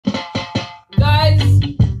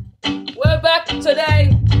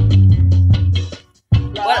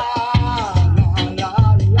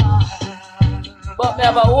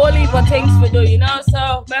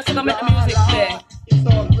go. Let's go make the music play. It's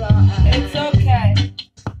alright. It's okay.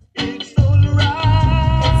 It's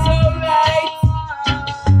alright. It's alright.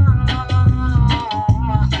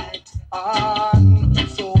 I'm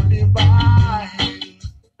so divine.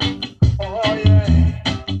 Oh yeah.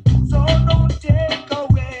 So don't take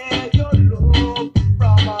away your love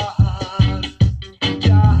from us.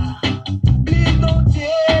 Yeah. Please don't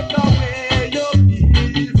take away your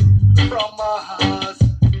peace from us.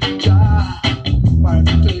 Yeah. Why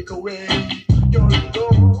take away your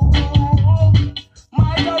love?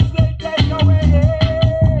 Might just take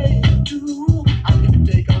away too. And if you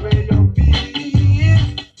take away your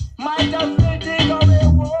peace, might just take away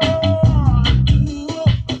one, two.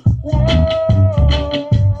 Whoa.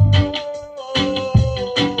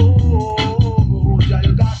 Yeah,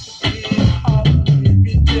 you got to be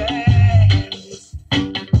obedience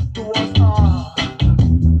towards us.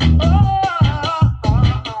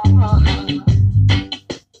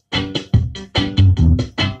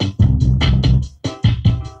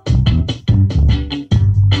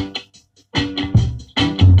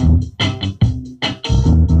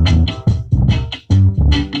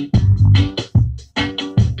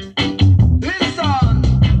 Listen,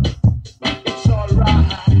 it's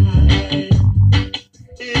alright.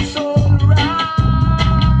 It's alright.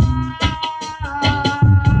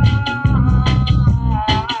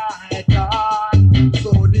 I'm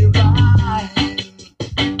so divine.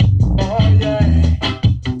 Oh yeah.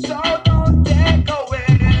 So don't take away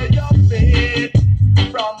your faith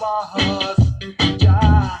from us.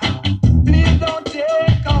 Yeah. Please don't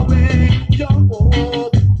take away your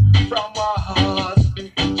hope from us.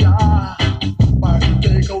 Yeah. Why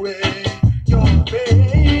take away your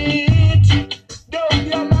faith? There'll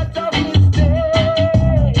be a lot of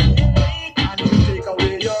mistakes. And if you take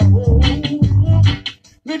away your hope,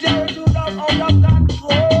 majority would have out of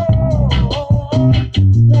control. Whoa.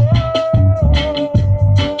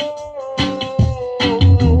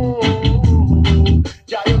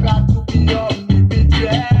 Yeah, you got to be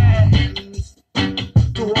omnipotent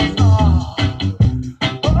towards us.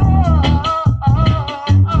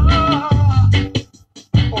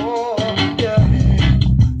 Oh, yeah.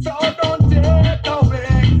 So don't take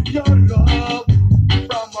away your love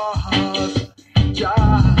from us.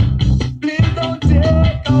 Yeah. Please don't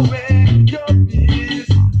take away your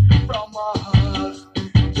peace from us.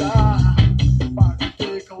 Yeah. But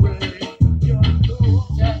take away your love.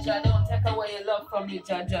 Jaja, don't take away your love from me,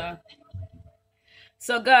 Jaja.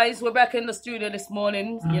 So, guys, we're back in the studio this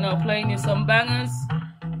morning, playing you some bangers.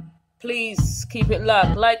 Please keep it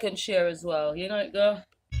locked, like and share as well. You know it, go.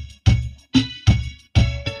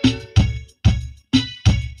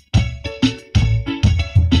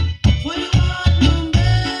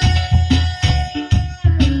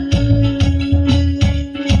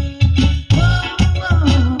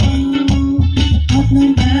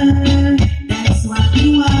 That's what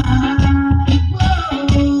you are.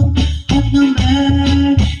 Whoa, hot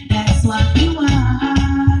number. That's what you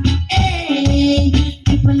are. Hey,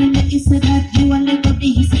 people in the east say that you a little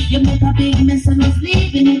beast. You make a big mess and was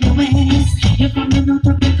living in the west. You're coming out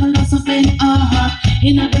of the colors of an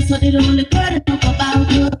in other so they don't only try to talk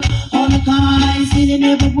about you. All the guys in the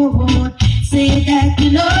neighborhood say that you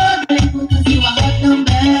love them because you a hot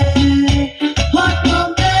number. Hot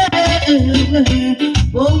number.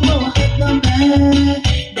 Whoa, whoa, hot number.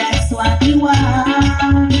 That's what you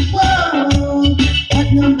are. Whoa, hot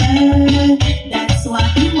number. That's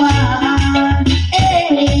what you are.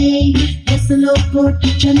 Hey, yes, you look good.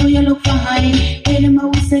 You know you look fine. Hey, them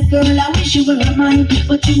always say, girl, I wish you were mine.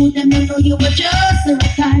 But you them don't know you were just the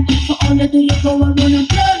right time. For all the do you go around and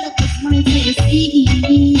blow like it's mine. Say,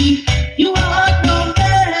 see, you are hot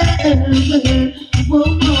number. Whoa,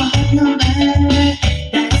 whoa, hot number.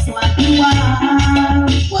 That's what you are.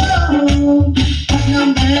 Whoa, hot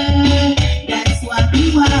number. That's what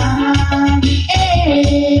you are.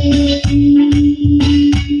 Hey.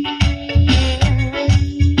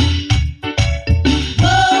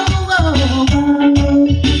 Whoa, whoa, whoa.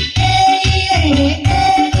 Hey, hey,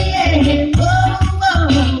 hey. Whoa, whoa,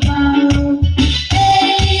 whoa.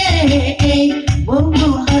 Hey, hey, hey. Whoa,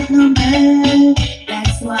 whoa, hot number.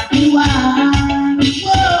 That's what you are.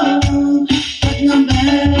 Whoa, hot number.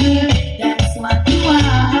 That's what you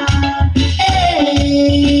are. Hey.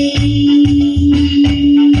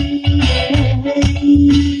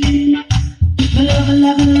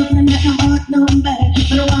 Love, and that's a hot number.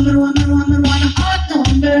 But I want a hot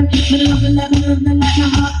number. But love, and that's a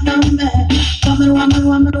hot number. But I want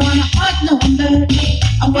a hot number.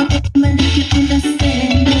 I want a woman to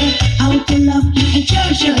understand how to love and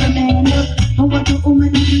cherish your man. I want a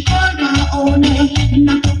woman to call my own. And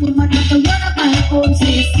not a woman to run up my own.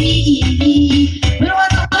 Say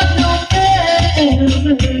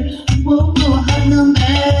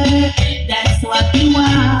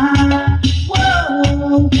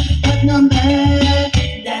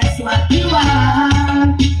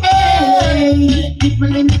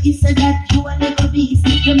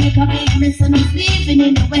east. You make a big mess and I'm sleeping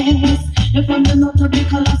in the west. You're from the north of the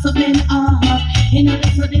colors of an art. You know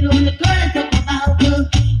that's what the only girl talk about.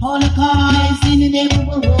 All the guys in the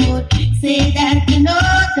neighborhood say that you know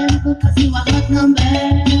them good cause you a hot number.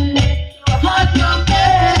 Hot number.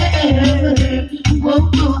 Whoa,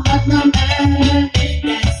 whoa, hot number.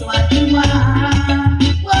 That's what you are.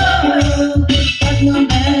 Whoa, hot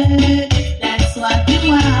number. That's what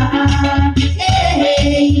you are.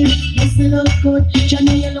 Hey, yes, you look good. You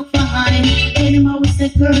know you look fine. Anyone would say,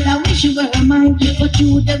 girl, I wish you were mine. But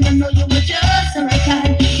you never know you were just the right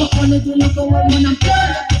kind. But only to look away when I'm blown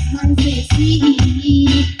up. This man says,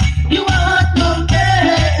 see, you are hot number.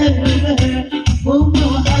 Whoa,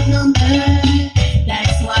 whoa, hot number.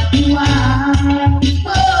 That's what you are.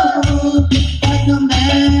 Whoa, hot number.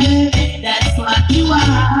 That's what you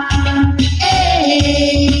are.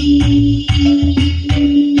 Hey.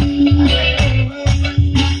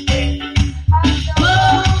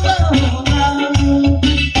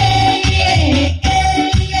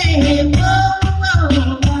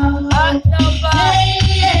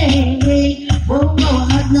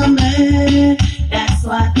 That's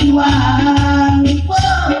what you are.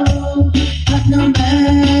 Whoa, hot number.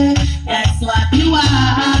 That's what you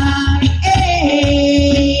are. Hey.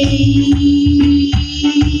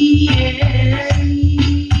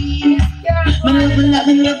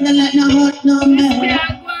 Me love the like no hot number.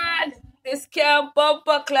 This can't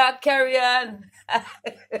bumper clock carry on.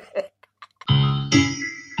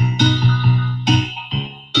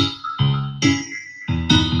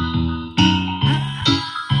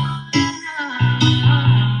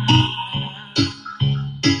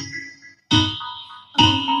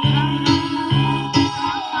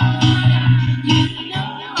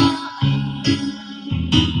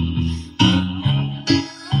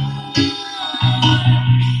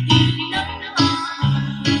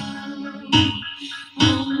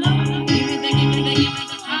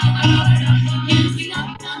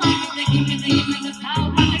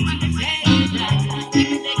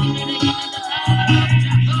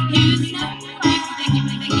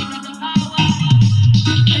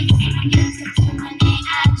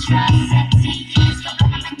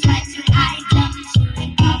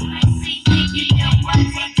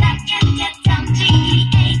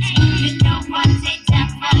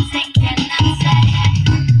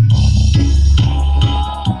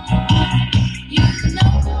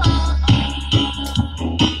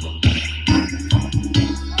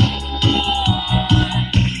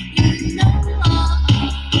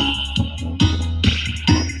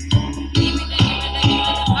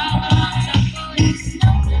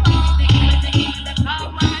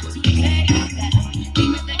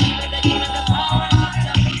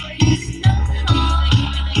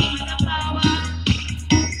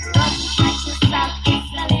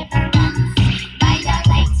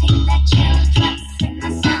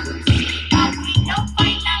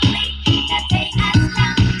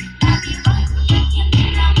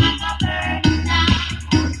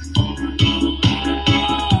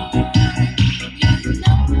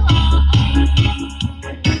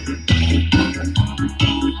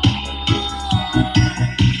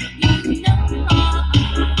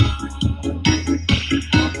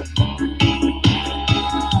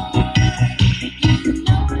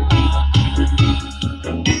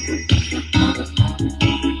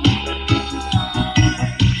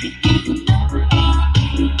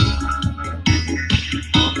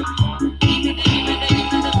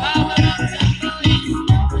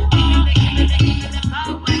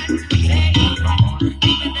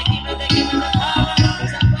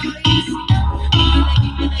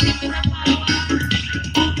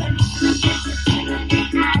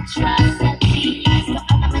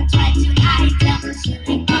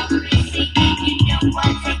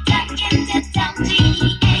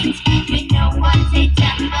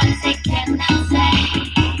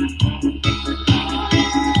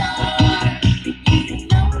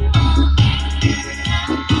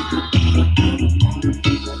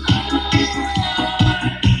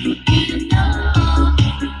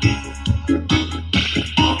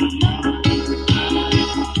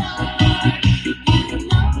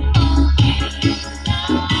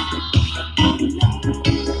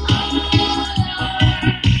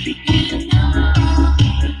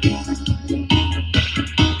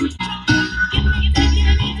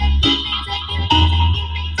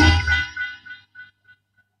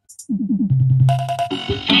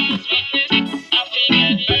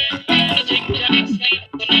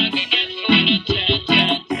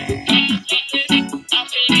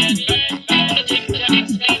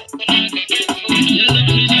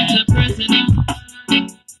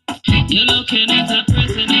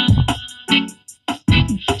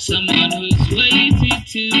 Someone who's waiting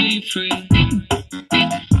to be free.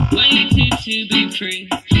 Waiting to be free.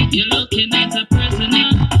 You're looking at a prisoner.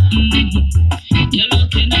 You're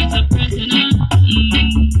looking at a prisoner.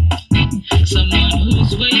 Someone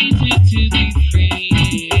who's waiting to be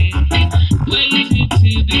free. Waiting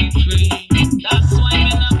to be free. That's why me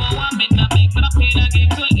number one, me not make but I pay that game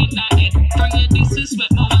to in that head. From your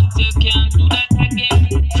disrespect, my once you can't do that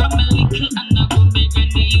again. From a little and I go make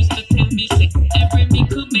and they used to tell me say every me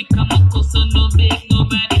could make a muckle so no big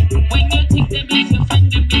nobody. When you think them is your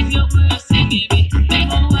friend, them is your worst enemy. They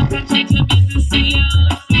go up and check your business, say you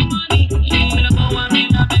out for money. Yeah, me number one, me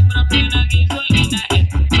not make but I pay that game to in that head.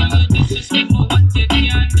 From your disrespect, my once you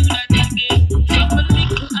can't do that again. From a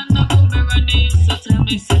little and I go make and they used to tell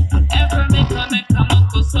me say every me could make a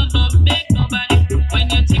muckle so no big nobody. When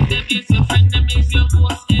you think them is your friend, them is your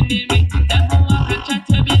worst enemy. Them go up and check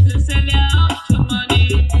your business, sell you out for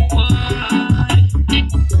money. Why?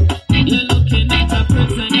 You're looking at a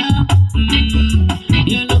prisoner.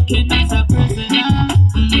 You're looking at a prisoner.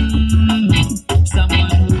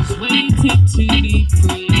 Someone who's waiting to be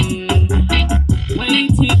free. Waiting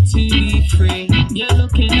to be free. You're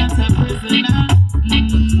looking at a prisoner.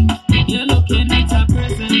 You're looking at a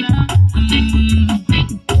prisoner.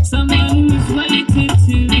 Someone who's waiting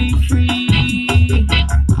to be free.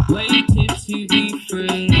 Waiting to be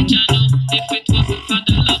free. Jah know if it wasn't for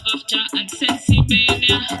the love of Jah and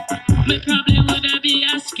sensibility, me probably